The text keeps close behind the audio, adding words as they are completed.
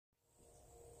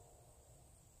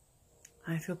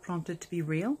I feel prompted to be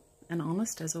real and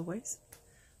honest as always.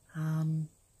 I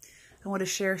want to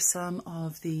share some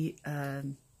of the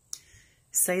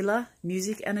Selah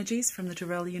music energies from the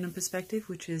Terrell Unum perspective,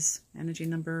 which is energy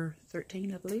number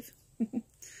 13, I believe.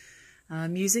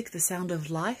 Music, the sound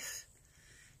of life,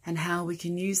 and how we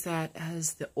can use that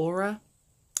as the aura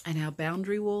and our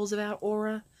boundary walls of our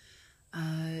aura.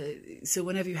 So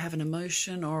whenever you have an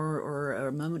emotion or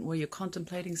a moment where you're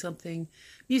contemplating something,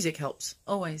 music helps,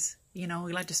 always. You know,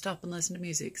 we like to stop and listen to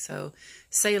music. So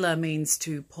Selah means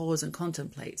to pause and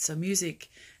contemplate. So music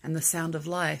and the sound of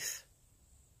life.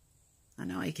 I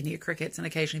know you can hear crickets and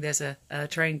occasionally there's a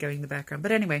train going in the background.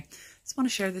 But anyway, just want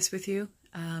to share this with you.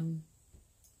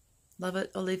 Love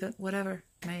it or leave it, whatever.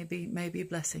 Maybe a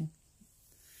blessing.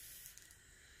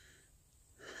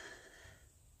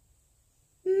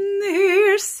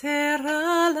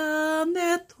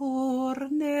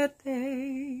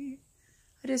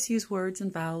 I just use words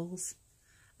and vowels,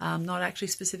 not actually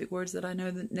specific words that I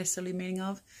know the necessarily meaning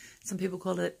of. Some people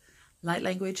call it light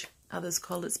language, others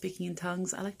call it speaking in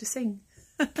tongues. I like to sing.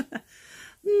 A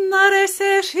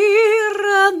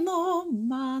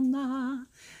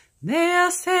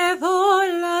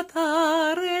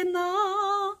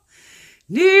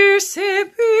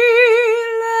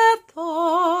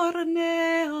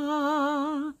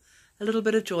little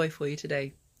bit of joy for you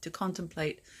today, to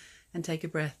contemplate and take a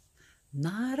breath.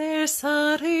 Nare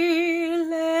sarilena,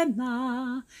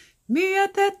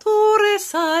 miete tore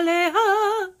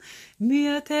saleha,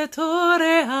 miete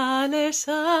tore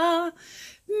alesha,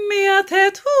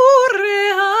 miete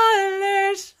tore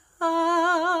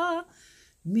alesha,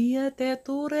 miete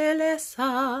tore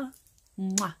lesa.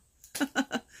 Mwah.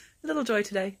 A little joy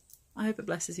today. I hope it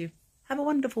blesses you. Have a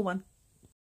wonderful one.